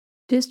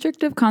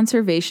District of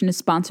Conservation is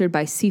sponsored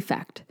by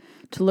CFACT.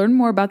 To learn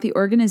more about the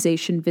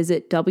organization,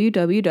 visit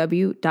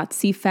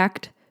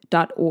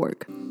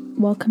www.cfact.org.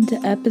 Welcome to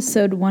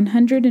episode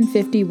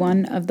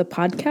 151 of the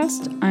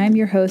podcast. I am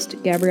your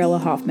host, Gabriella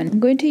Hoffman.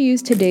 I'm going to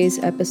use today's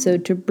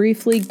episode to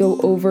briefly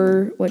go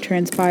over what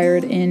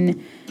transpired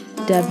in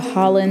Deb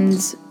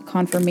Haaland's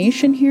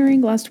confirmation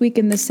hearing last week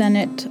in the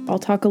Senate. I'll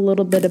talk a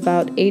little bit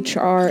about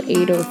H.R.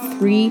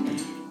 803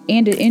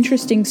 and an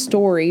interesting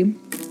story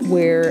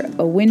where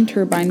a wind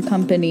turbine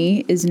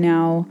company is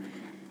now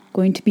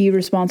going to be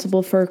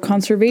responsible for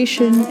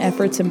conservation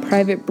efforts and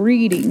private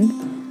breeding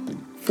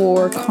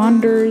for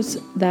condors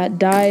that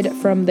died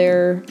from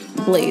their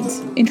blades.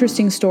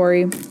 Interesting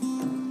story.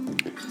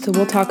 So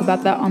we'll talk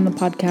about that on the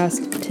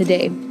podcast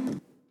today.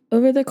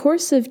 Over the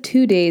course of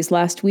 2 days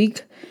last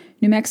week,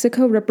 New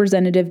Mexico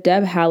Representative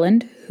Deb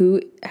Haaland,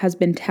 who has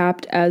been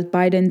tapped as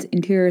Biden's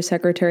Interior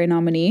Secretary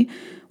nominee,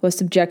 was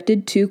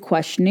subjected to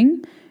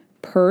questioning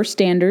per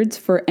standards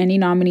for any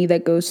nominee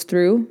that goes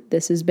through.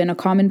 This has been a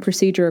common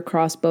procedure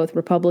across both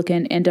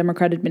Republican and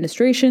Democrat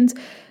administrations,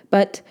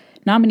 but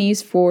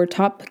nominees for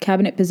top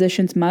cabinet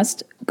positions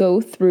must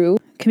go through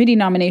committee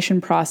nomination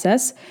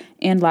process.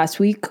 And last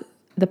week,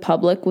 the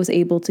public was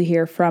able to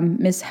hear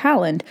from Ms.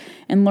 Haaland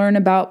and learn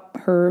about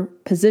her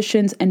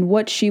positions and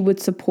what she would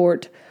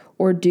support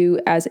or do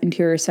as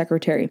Interior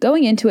Secretary.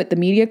 Going into it, the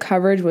media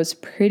coverage was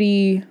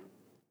pretty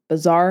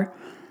bizarre.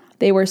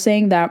 They were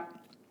saying that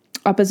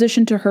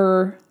opposition to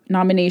her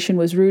nomination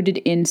was rooted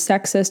in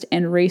sexist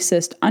and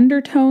racist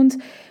undertones,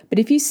 but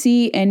if you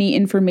see any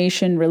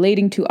information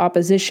relating to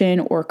opposition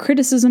or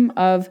criticism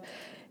of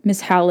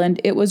Ms. Haaland,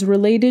 it was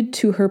related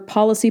to her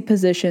policy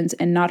positions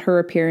and not her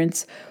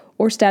appearance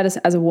or status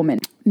as a woman,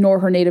 nor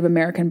her Native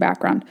American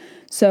background.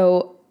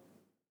 So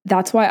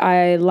that's why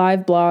I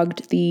live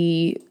blogged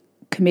the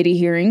committee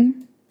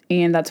hearing,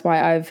 and that's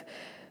why I've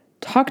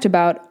talked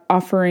about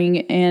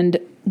offering and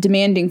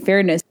demanding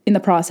fairness in the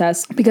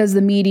process, because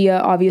the media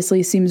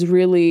obviously seems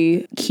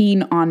really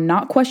keen on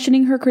not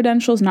questioning her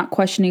credentials, not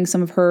questioning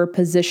some of her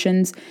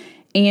positions,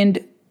 and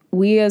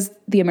we as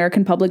the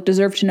American public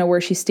deserve to know where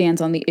she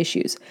stands on the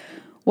issues.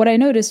 What I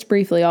noticed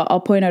briefly, I'll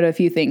point out a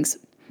few things.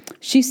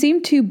 She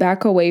seemed to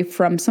back away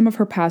from some of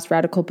her past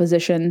radical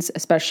positions,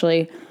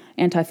 especially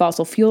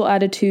anti-fossil fuel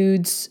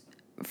attitudes,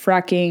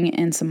 fracking,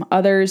 and some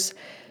others.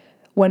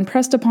 When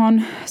pressed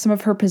upon some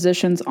of her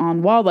positions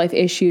on wildlife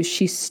issues,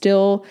 she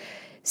still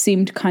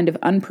seemed kind of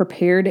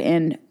unprepared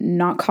and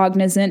not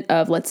cognizant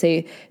of, let's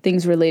say,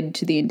 things related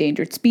to the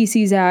Endangered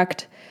Species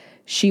Act.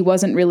 She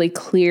wasn't really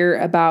clear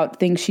about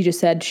things. She just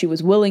said she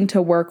was willing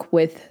to work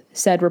with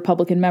said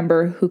Republican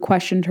member who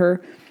questioned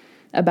her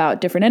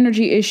about different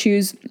energy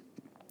issues.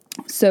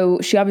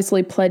 So she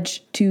obviously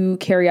pledged to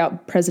carry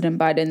out President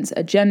Biden's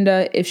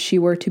agenda if she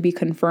were to be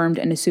confirmed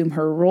and assume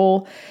her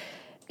role.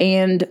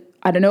 And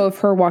I don't know if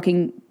her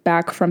walking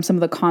back from some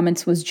of the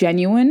comments was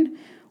genuine,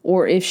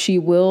 or if she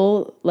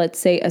will, let's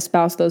say,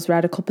 espouse those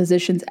radical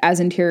positions as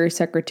Interior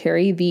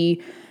Secretary.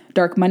 The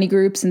dark money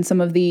groups and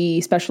some of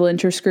the special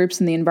interest groups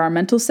in the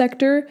environmental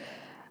sector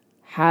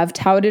have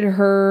touted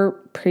her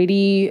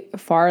pretty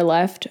far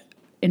left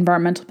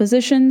environmental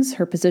positions,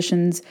 her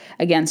positions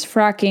against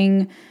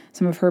fracking,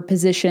 some of her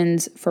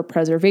positions for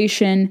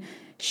preservation.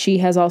 She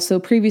has also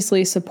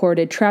previously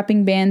supported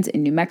trapping bans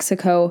in New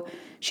Mexico.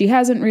 She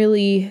hasn't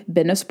really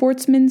been a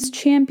sportsman's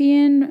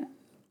champion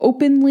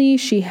openly.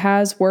 She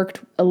has worked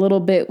a little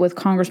bit with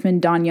Congressman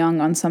Don Young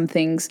on some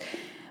things,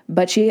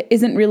 but she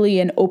isn't really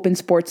an open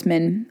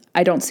sportsman.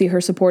 I don't see her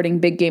supporting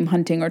big game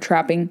hunting or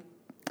trapping.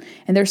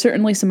 And there's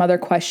certainly some other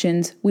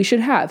questions we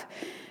should have.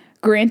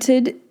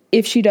 Granted,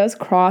 if she does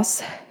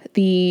cross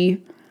the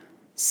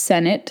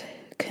Senate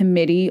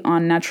Committee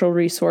on Natural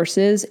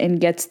Resources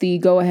and gets the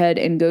go-ahead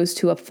and goes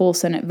to a full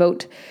Senate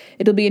vote,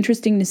 it'll be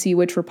interesting to see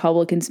which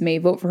Republicans may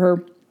vote for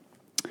her.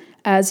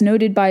 As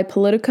noted by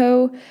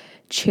Politico,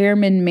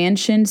 Chairman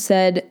Manchin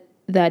said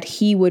that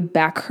he would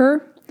back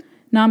her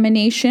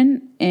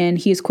nomination, and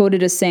he is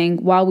quoted as saying,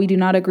 "While we do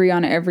not agree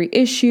on every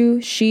issue,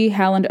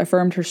 Haaland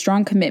affirmed her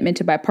strong commitment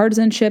to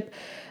bipartisanship,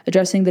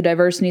 addressing the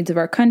diverse needs of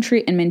our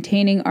country, and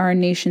maintaining our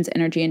nation's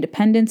energy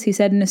independence," he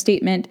said in a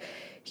statement.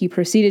 He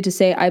proceeded to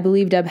say, "I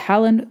believe Deb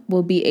Haaland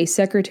will be a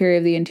Secretary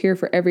of the Interior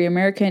for every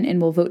American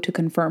and will vote to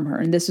confirm her."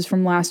 And this is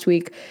from last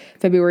week,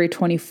 February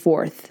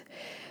 24th.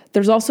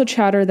 There's also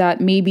chatter that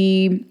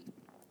maybe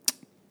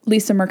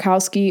Lisa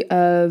Murkowski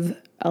of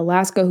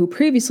Alaska, who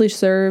previously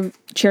served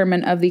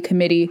chairman of the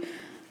committee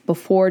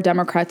before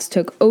Democrats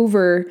took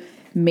over,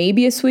 may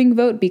be a swing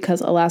vote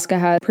because Alaska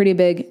has a pretty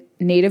big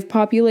Native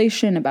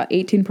population. About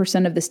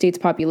 18% of the state's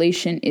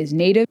population is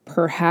Native.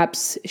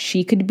 Perhaps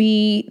she could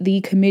be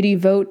the committee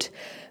vote.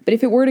 But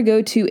if it were to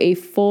go to a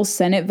full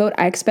Senate vote,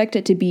 I expect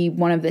it to be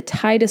one of the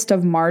tightest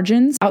of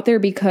margins out there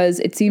because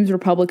it seems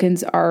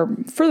Republicans are,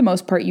 for the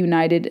most part,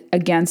 united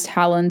against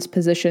Haaland's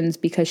positions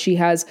because she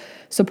has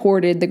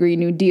supported the Green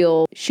New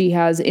Deal. She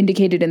has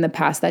indicated in the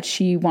past that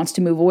she wants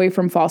to move away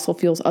from fossil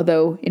fuels,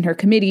 although in her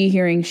committee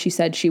hearing, she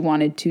said she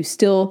wanted to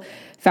still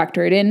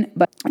factor it in,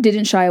 but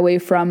didn't shy away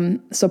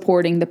from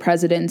supporting the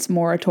president's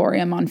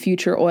moratorium on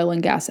future oil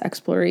and gas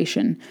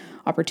exploration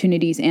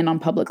opportunities and on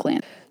public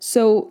land.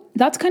 So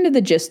that's kind of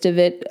the gist of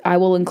it. I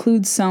will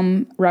include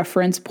some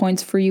reference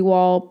points for you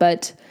all,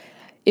 but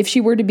if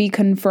she were to be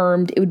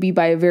confirmed, it would be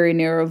by a very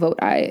narrow vote,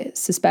 I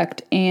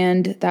suspect,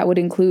 and that would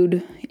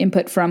include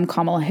input from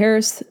Kamala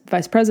Harris,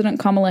 Vice President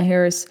Kamala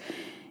Harris,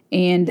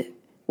 and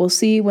we'll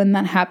see when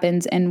that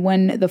happens. And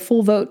when the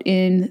full vote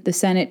in the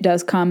Senate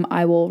does come,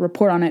 I will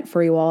report on it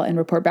for you all and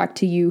report back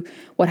to you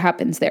what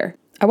happens there.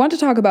 I want to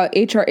talk about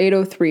H.R.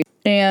 803,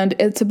 and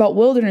it's about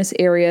wilderness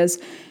areas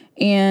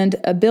and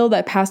a bill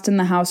that passed in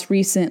the House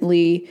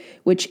recently,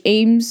 which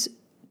aims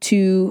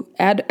to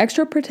add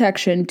extra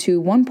protection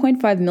to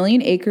 1.5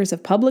 million acres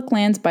of public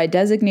lands by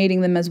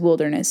designating them as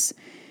wilderness.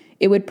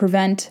 It would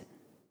prevent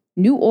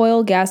new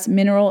oil, gas,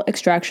 mineral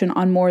extraction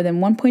on more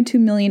than 1.2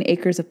 million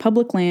acres of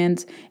public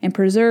lands and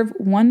preserve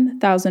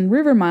 1,000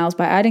 river miles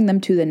by adding them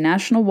to the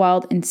National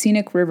Wild and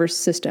Scenic Rivers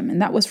System. And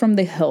that was from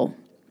The Hill.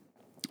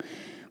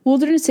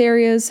 Wilderness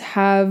areas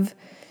have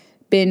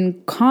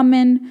been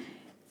common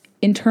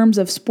in terms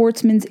of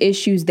sportsmen's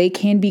issues. They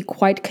can be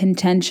quite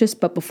contentious,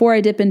 but before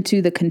I dip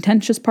into the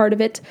contentious part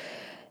of it,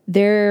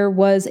 there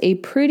was a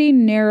pretty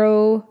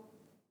narrow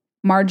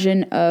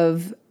margin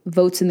of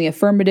votes in the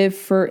affirmative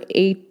for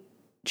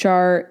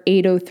H.R.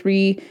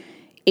 803.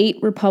 8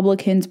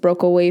 Republicans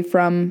broke away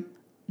from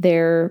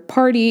their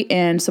party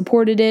and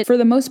supported it. For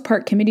the most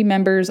part, committee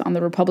members on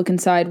the Republican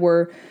side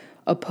were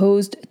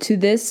opposed to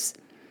this,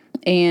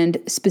 and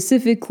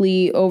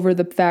specifically over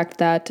the fact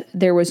that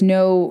there was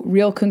no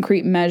real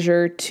concrete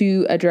measure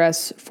to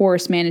address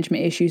forest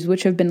management issues,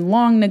 which have been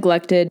long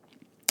neglected.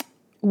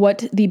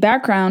 What the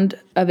background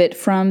of it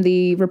from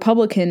the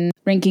Republican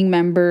ranking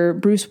member,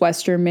 Bruce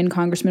Westerman,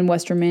 Congressman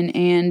Westerman,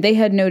 and they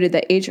had noted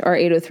that H.R.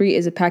 803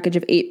 is a package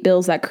of 8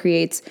 bills that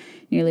creates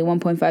nearly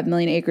 1.5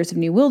 million acres of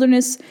new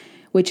wilderness,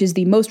 which is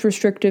the most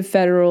restrictive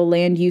federal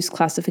land use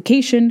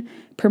classification,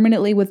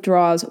 permanently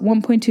withdraws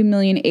 1.2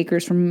 million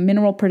acres from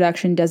mineral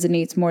production,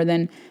 designates more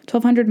than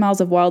 1,200 miles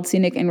of wild,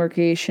 scenic, and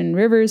recreation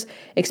rivers,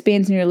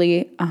 expands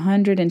nearly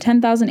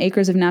 110,000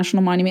 acres of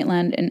national monument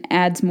land, and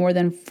adds more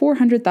than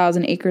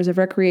 400,000 acres of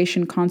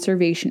recreation,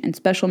 conservation, and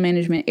special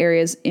management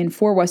areas in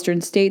 4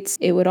 western states.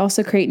 It would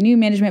also create new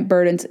management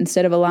burdens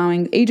instead of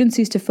allowing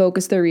agencies to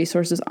focus their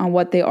resources on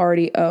what they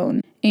already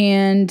own.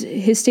 And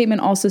his statement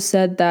also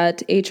said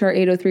that H.R.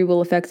 803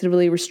 will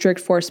effectively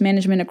restrict forest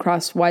management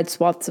across wide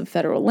swaths of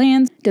federal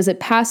lands. Does it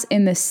pass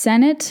in the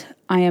Senate?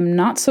 I am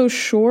not so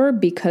sure,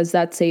 because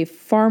that's a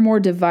far more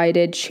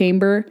divided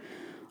chamber,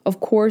 of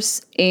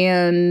course.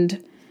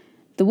 And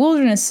the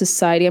Wilderness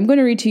Society, I'm going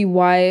to read to you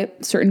why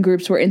certain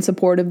groups were in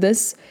support of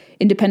this,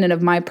 independent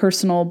of my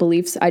personal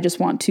beliefs. I just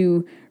want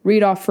to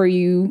read off for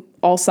you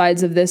all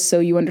sides of this so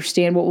you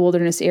understand what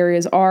wilderness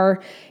areas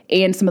are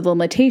and some of the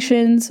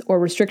limitations or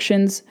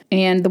restrictions.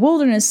 And the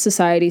Wilderness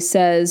Society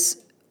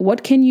says,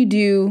 what can you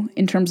do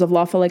in terms of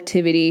lawful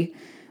activity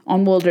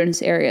on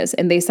wilderness areas?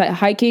 And they cite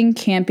hiking,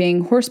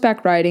 camping,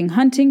 horseback riding,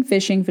 hunting,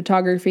 fishing,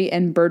 photography,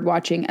 and bird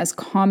watching as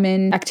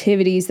common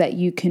activities that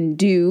you can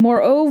do.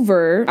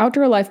 Moreover,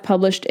 Outdoor Life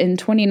published in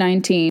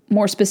 2019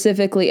 more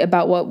specifically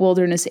about what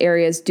wilderness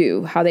areas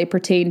do, how they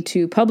pertain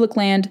to public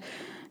land,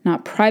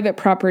 not private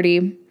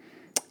property.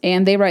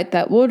 And they write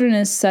that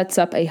wilderness sets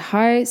up a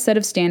high set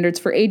of standards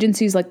for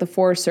agencies like the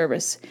Forest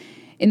Service.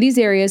 In these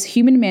areas,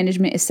 human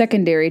management is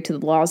secondary to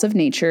the laws of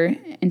nature.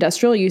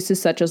 Industrial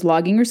uses such as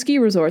logging or ski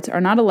resorts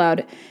are not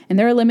allowed, and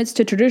there are limits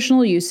to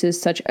traditional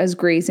uses such as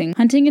grazing.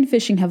 Hunting and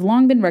fishing have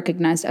long been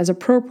recognized as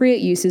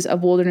appropriate uses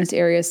of wilderness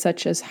areas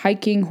such as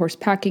hiking,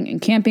 horsepacking, and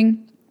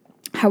camping.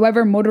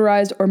 However,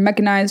 motorized or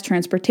mechanized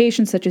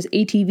transportation such as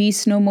ATVs,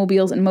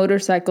 snowmobiles, and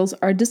motorcycles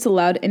are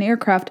disallowed, and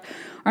aircraft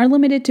are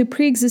limited to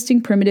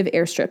pre-existing primitive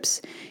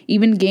airstrips.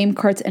 Even game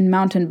carts and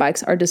mountain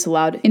bikes are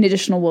disallowed in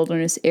additional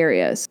wilderness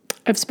areas.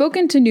 I've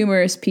spoken to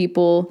numerous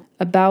people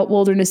about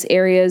wilderness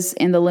areas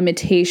and the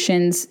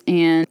limitations,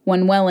 and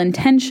when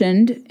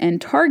well-intentioned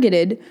and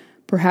targeted,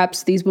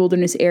 perhaps these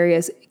wilderness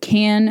areas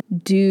can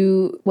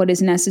do what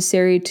is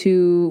necessary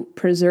to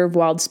preserve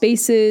wild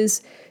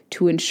spaces,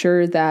 to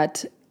ensure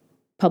that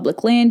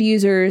public land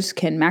users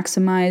can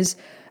maximize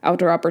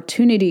outdoor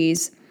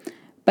opportunities.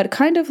 But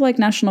kind of like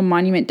national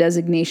monument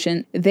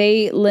designation,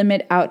 they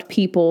limit out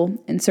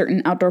people and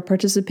certain outdoor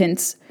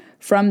participants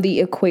from the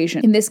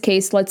equation. In this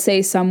case, let's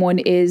say someone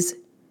is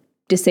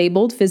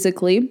disabled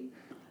physically.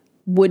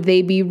 Would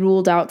they be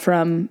ruled out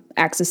from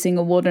accessing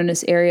a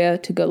wilderness area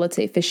to go, let's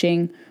say,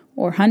 fishing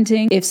or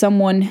hunting? If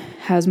someone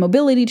has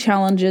mobility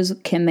challenges,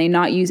 can they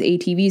not use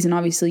ATVs? And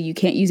obviously you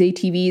can't use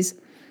ATVs.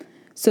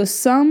 So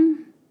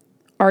some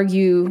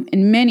argue,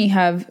 and many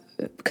have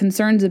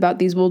concerns about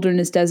these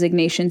wilderness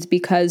designations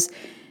because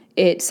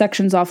it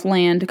sections off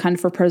land kind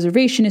of for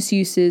preservationist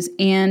uses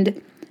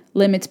and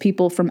limits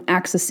people from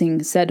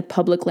accessing said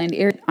public land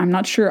area. I'm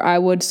not sure I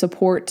would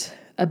support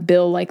a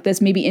bill like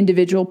this, maybe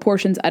individual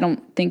portions. I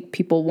don't think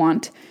people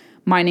want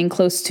mining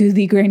close to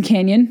the Grand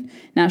Canyon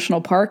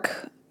National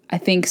Park. I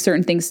think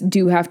certain things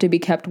do have to be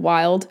kept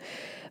wild.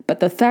 But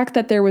the fact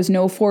that there was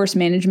no forest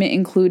management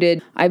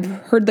included, I've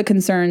heard the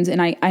concerns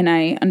and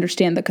I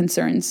understand the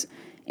concerns.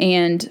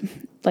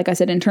 And like I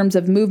said, in terms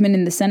of movement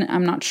in the Senate,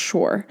 I'm not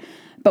sure.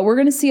 But we're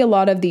going to see a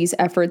lot of these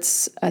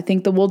efforts. I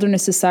think the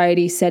Wilderness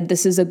Society said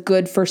this is a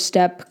good first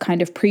step,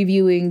 kind of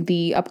previewing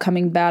the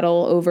upcoming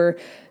battle over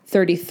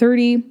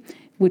 3030,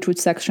 which would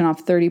section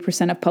off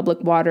 30% of public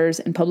waters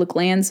and public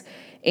lands.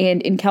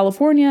 And in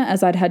California,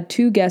 as I'd had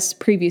two guests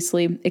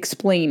previously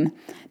explain,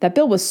 that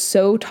bill was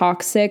so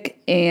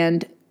toxic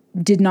and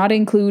did not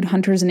include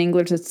hunters and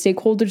anglers as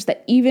stakeholders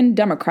that even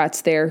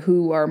Democrats there,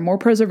 who are more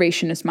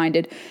preservationist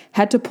minded,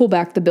 had to pull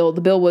back the bill.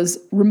 The bill was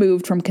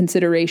removed from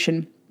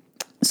consideration.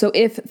 So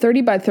if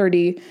 30 by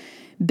 30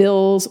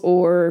 bills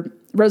or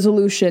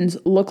resolutions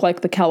look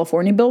like the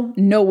California bill,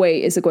 no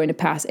way is it going to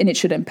pass, and it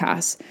shouldn't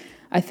pass.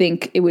 I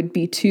think it would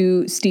be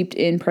too steeped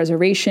in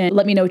preservation.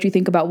 Let me know what you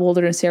think about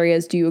wilderness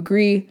areas. Do you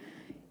agree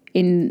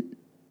in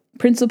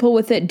principle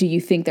with it? Do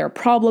you think there are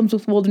problems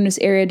with wilderness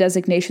area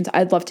designations?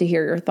 I'd love to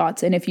hear your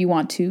thoughts. And if you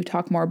want to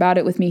talk more about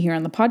it with me here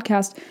on the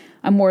podcast,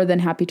 I'm more than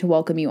happy to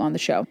welcome you on the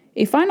show.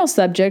 A final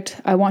subject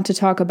I want to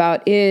talk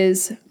about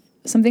is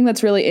something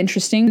that's really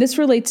interesting. This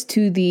relates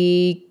to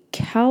the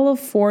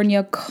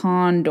California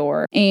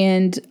condor.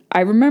 And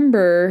I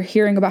remember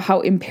hearing about how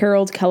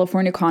imperiled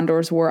California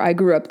condors were. I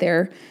grew up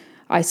there.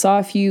 I saw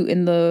a few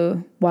in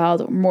the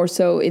wild, more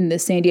so in the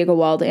San Diego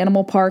Wild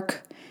Animal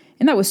Park,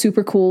 and that was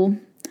super cool.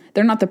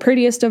 They're not the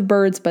prettiest of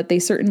birds, but they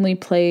certainly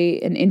play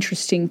an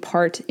interesting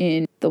part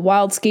in the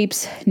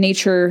wildscapes,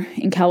 nature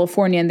in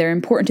California, and they're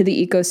important to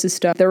the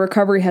ecosystem. Their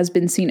recovery has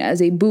been seen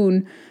as a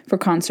boon for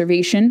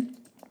conservation.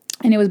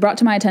 And it was brought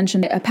to my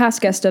attention, a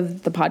past guest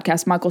of the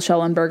podcast, Michael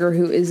Schellenberger,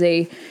 who is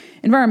a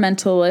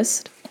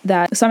environmentalist,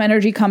 that some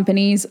energy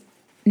companies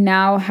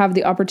now have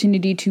the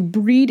opportunity to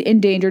breed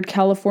endangered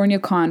California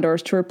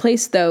condors to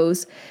replace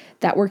those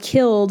that were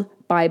killed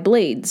by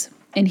blades.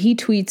 And he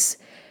tweets,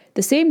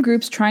 "The same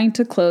groups trying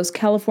to close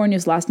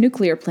California's last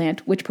nuclear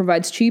plant, which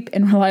provides cheap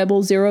and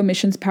reliable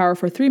zero-emissions power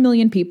for 3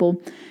 million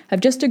people,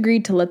 have just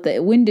agreed to let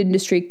the wind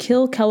industry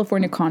kill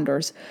California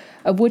condors,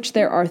 of which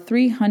there are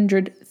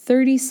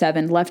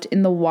 337 left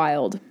in the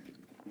wild."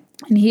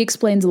 And he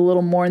explains a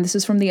little more, and this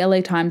is from the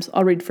LA Times.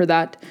 I'll read for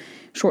that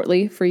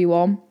shortly for you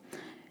all.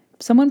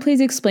 "Someone please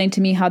explain to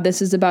me how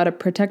this is about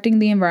protecting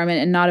the environment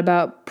and not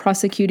about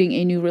prosecuting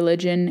a new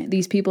religion.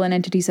 These people and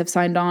entities have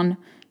signed on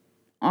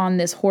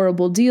this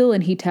horrible deal,"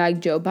 and he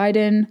tagged Joe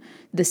Biden,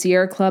 the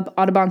Sierra Club,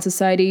 Audubon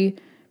Society,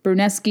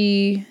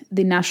 Brunelleschi,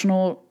 the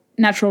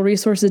Natural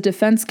Resources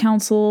Defense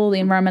Council, the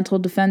Environmental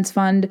Defense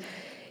Fund,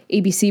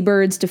 ABC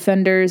Birds,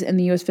 Defenders, and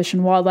the U.S. Fish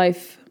and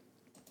Wildlife.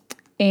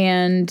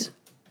 And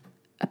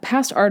a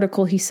past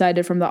article he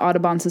cited from the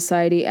Audubon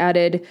Society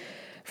added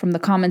from the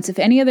comments, "If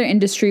any other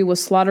industry was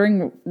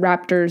slaughtering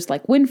raptors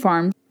like wind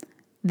farms,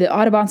 the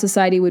Audubon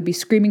Society would be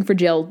screaming for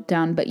jail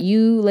down, but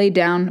you lay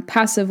down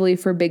passively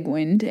for big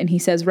wind." And he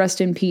says,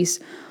 "Rest in peace,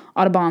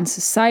 Audubon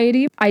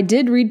Society." I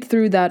did read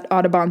through that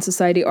Audubon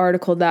Society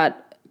article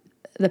that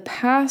the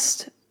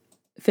past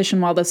Fish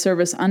and Wildlife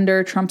Service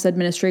under Trump's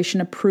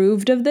administration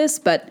approved of this,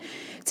 but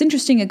it's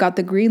interesting it got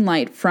the green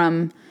light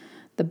from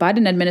the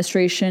Biden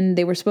administration.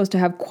 They were supposed to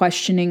have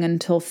questioning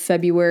until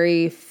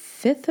February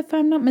 5th, if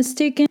I'm not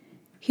mistaken.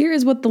 Here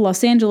is what the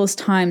Los Angeles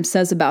Times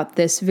says about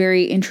this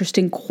very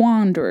interesting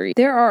quandary.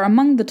 "There are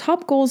among the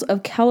top goals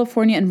of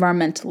California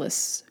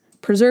environmentalists,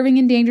 preserving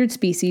endangered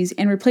species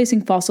and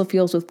replacing fossil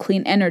fuels with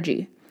clean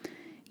energy.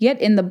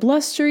 Yet in the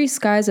blustery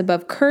skies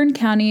above Kern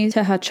County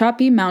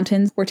Tehachapi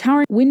Mountains, where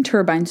towering wind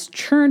turbines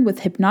churn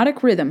with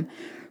hypnotic rhythm,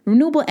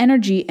 renewable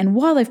energy and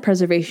wildlife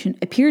preservation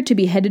appear to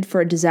be headed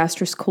for a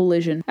disastrous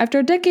collision. After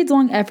a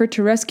decades-long effort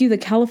to rescue the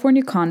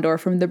California condor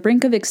from the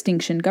brink of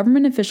extinction,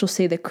 government officials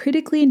say the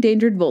critically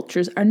endangered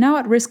vultures are now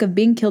at risk of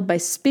being killed by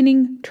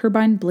spinning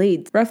turbine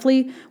blades.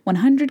 Roughly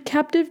 100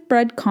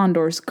 captive-bred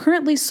condors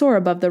currently soar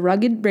above the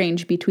rugged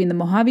range between the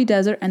Mojave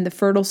Desert and the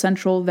fertile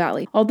Central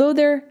Valley. Although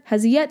there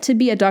has yet to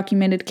be a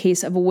documented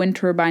case of a wind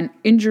turbine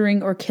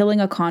injuring or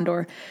killing a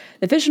condor,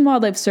 the Fish and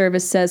Wildlife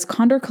Service says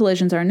condor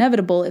collisions are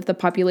inevitable if the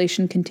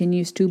population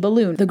continues to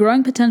balloon. The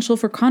growing potential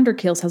for condor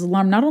kills has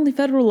alarmed not only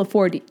federal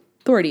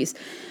authorities,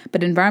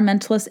 but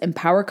environmentalists and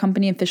power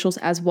company officials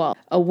as well.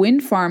 A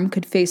wind farm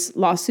could face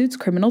lawsuits,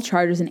 criminal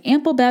charges, and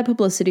ample bad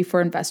publicity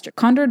for investors.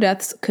 Condor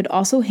deaths could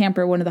also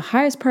hamper one of the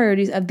highest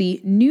priorities of the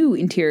new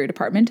Interior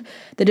Department,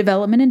 the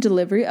development and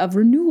delivery of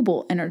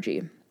renewable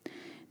energy.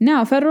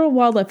 Now, federal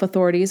wildlife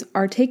authorities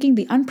are taking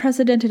the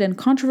unprecedented and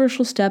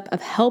controversial step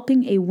of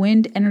helping a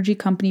wind energy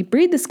company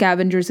breed the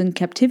scavengers in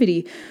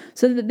captivity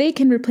so that they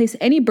can replace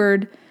any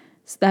birds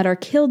that are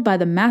killed by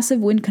the massive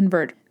wind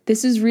converter.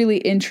 This is really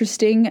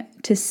interesting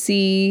to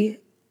see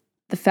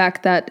the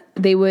fact that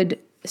they would,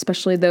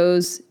 especially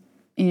those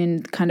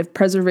in kind of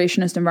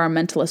preservationist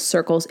environmentalist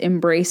circles,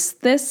 embrace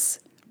this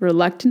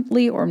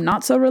reluctantly or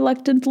not so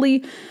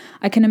reluctantly.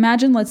 I can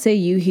imagine, let's say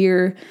you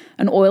hear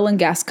an oil and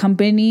gas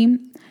company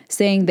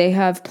saying they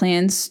have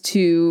plans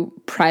to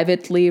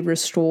privately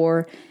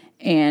restore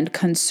and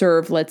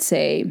conserve, let's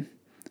say,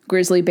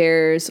 grizzly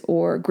bears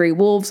or gray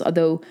wolves,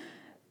 although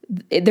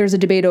there's a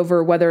debate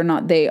over whether or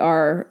not they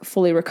are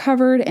fully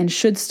recovered and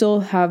should still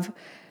have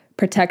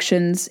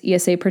protections,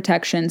 ESA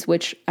protections,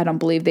 which I don't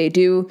believe they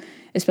do,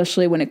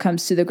 especially when it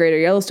comes to the greater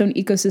Yellowstone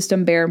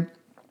ecosystem bear.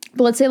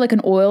 But let's say like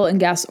an oil and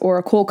gas or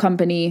a coal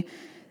company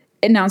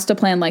announced a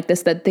plan like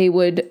this, that they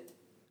would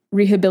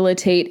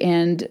rehabilitate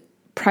and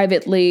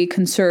privately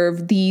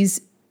conserve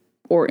these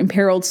or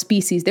imperiled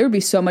species. There would be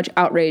so much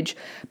outrage.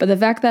 But the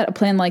fact that a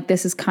plan like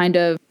this is kind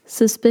of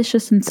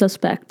suspicious and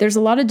suspect. There's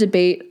a lot of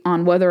debate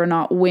on whether or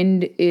not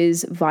wind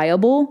is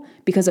viable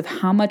because of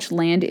how much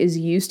land is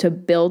used to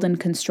build and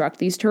construct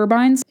these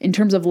turbines. In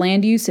terms of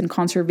land use and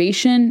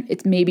conservation,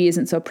 it maybe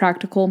isn't so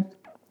practical.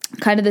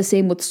 Kind of the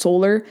same with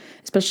solar,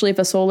 especially if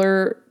a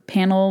solar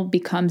panel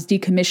becomes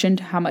decommissioned,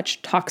 how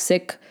much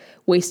toxic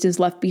waste is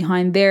left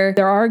behind there.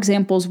 There are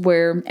examples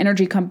where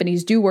energy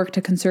companies do work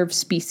to conserve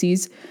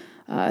species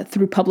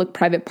through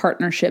public-private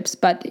partnerships,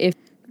 but if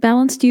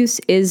balanced use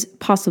is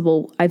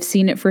possible, I've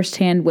seen it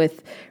firsthand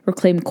with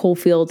reclaimed coal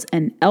fields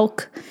and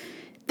elk.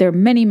 There are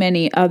many,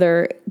 many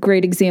other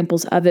great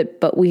examples of it,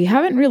 but we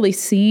haven't really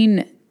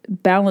seen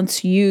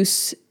balanced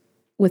use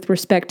with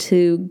respect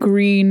to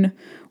green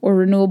or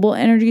renewable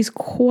energies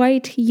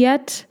quite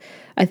yet.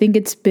 I think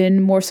it's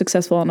been more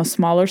successful on a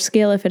smaller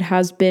scale if it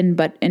has been,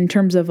 but in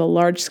terms of a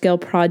large-scale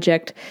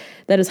project,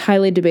 that is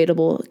highly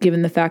debatable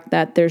given the fact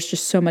that there's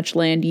just so much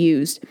land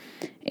used.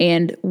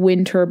 And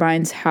wind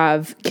turbines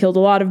have killed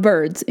a lot of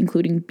birds,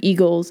 including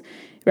eagles,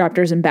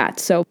 raptors, and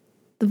bats. So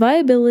the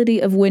viability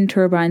of wind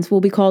turbines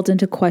will be called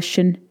into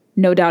question,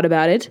 no doubt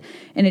about it,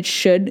 and it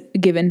should,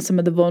 given some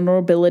of the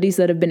vulnerabilities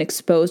that have been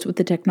exposed with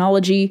the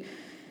technology,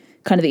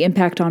 kind of the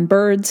impact on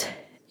birds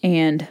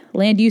and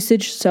land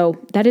usage. So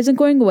that isn't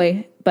going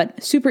away,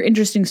 but super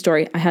interesting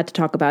story. I had to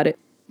talk about it.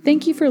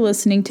 Thank you for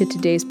listening to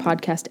today's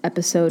podcast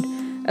episode.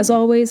 As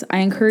always, I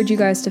encourage you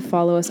guys to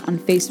follow us on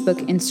Facebook,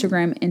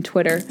 Instagram, and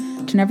Twitter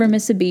to never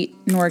miss a beat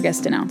nor a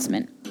guest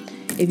announcement.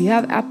 If you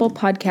have Apple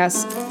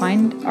Podcasts,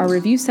 find our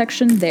review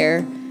section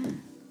there.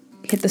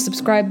 Hit the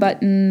subscribe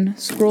button,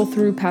 scroll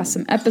through past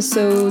some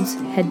episodes,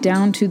 head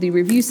down to the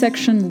review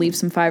section, leave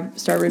some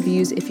 5-star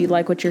reviews if you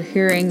like what you're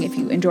hearing, if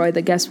you enjoy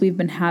the guests we've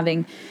been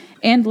having,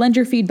 and lend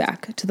your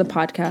feedback to the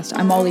podcast.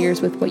 I'm all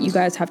ears with what you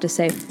guys have to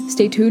say.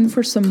 Stay tuned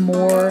for some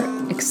more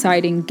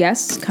exciting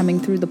guests coming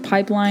through the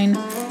pipeline.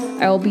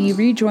 I'll be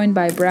rejoined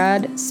by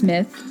Brad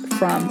Smith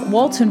from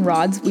Walton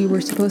Rods. We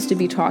were supposed to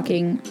be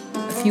talking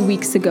a few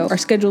weeks ago. Our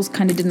schedules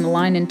kind of didn't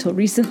align until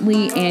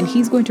recently, and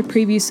he's going to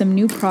preview some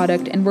new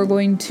product, and we're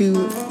going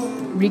to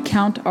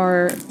recount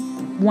our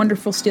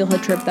wonderful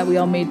steelhead trip that we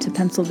all made to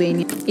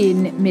Pennsylvania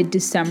in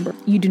mid-December.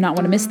 You do not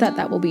want to miss that.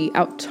 That will be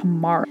out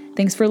tomorrow.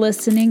 Thanks for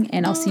listening,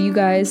 and I'll see you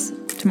guys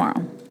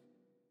tomorrow.